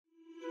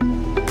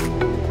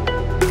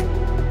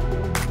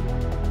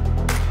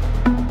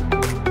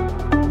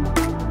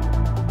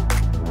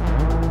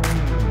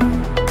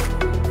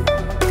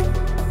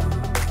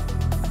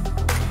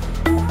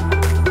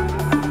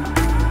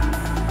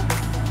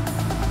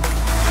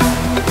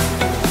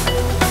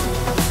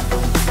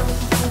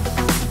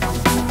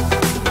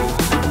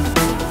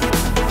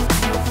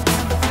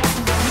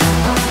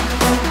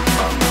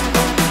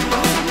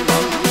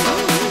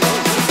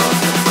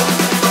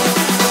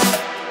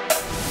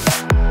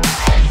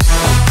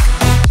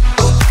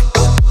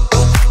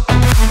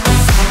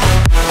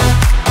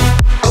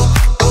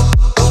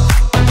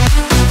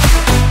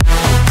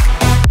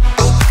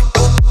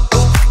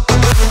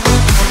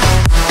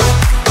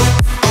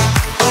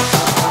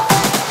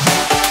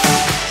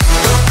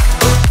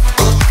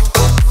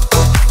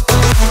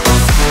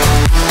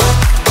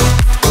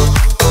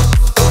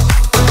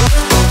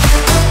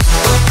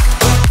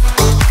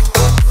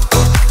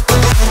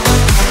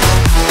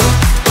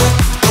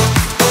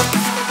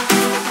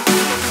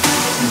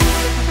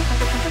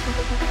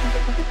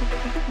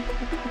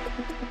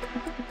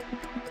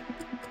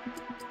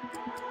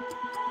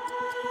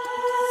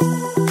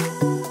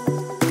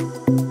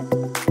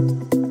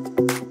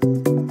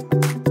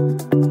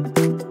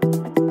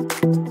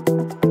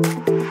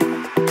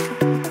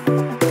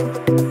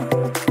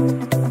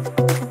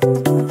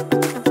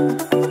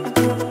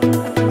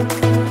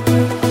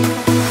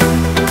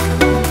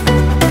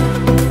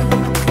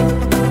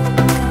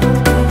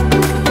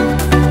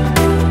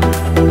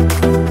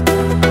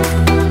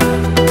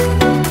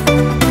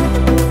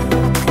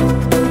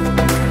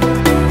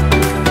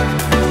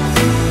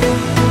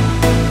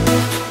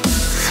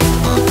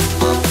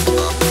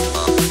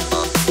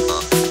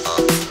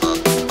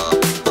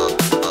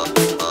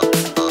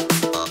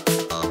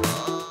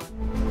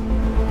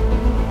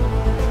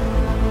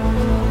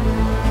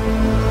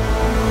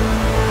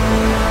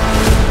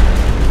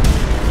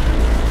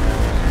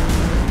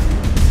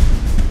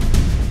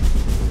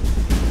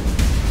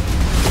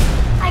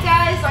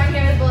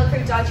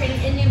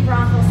in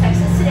Braunfels,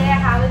 Texas. Today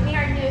I have with me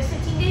our newest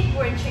 15-day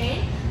board and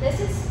train. This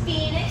is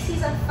Phoenix.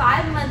 He's a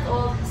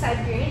 5-month-old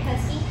Siberian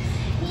Husky.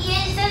 He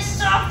is the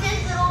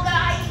softest little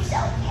guy. He's so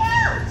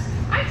cute.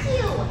 Aren't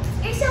you?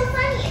 You're so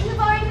funny and you've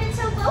already been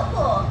so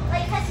vocal,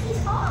 like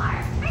Huskies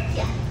are. Aren't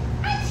you?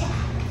 Aren't you?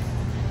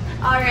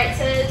 Alright,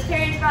 so his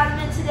parents brought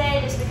him in today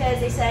just because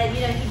they said,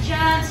 you know, he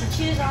jumps, he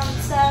chews on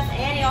stuff,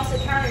 and he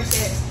also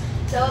counter-surfs.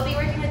 So we'll be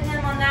working with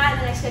him on that in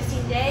the next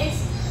 15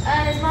 days.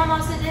 His mom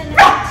also did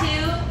mention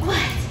too,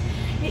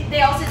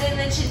 they also did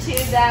mention too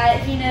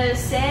that he knows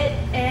sit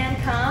and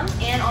come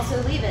and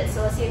also leave it.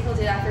 So let's see if he'll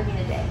do that for me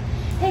today.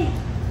 Hey,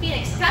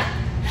 Phoenix, come.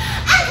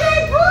 A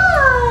good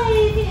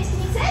boy! Phoenix,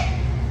 can you sit?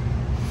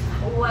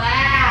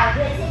 Wow,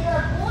 good, a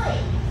good boy.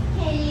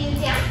 Can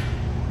you down?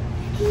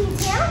 Can you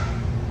down?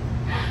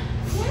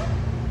 Down?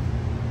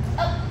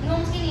 Oh, you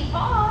almost gave me a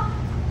paw.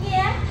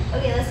 Yeah?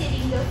 Okay, let's see if you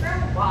can go for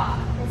a walk.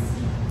 Let's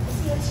see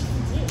what you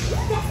can do.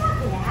 Ooh, that's not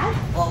bad.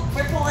 Oh,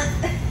 we're pulling.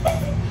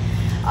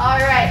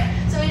 Alright,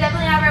 so we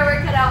definitely have our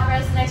work cut out for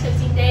us the next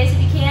 15 days.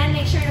 If you can,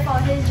 make sure to follow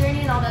his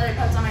journey and all the other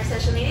posts on my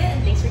social media.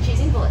 And thanks for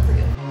choosing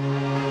Bulletproof.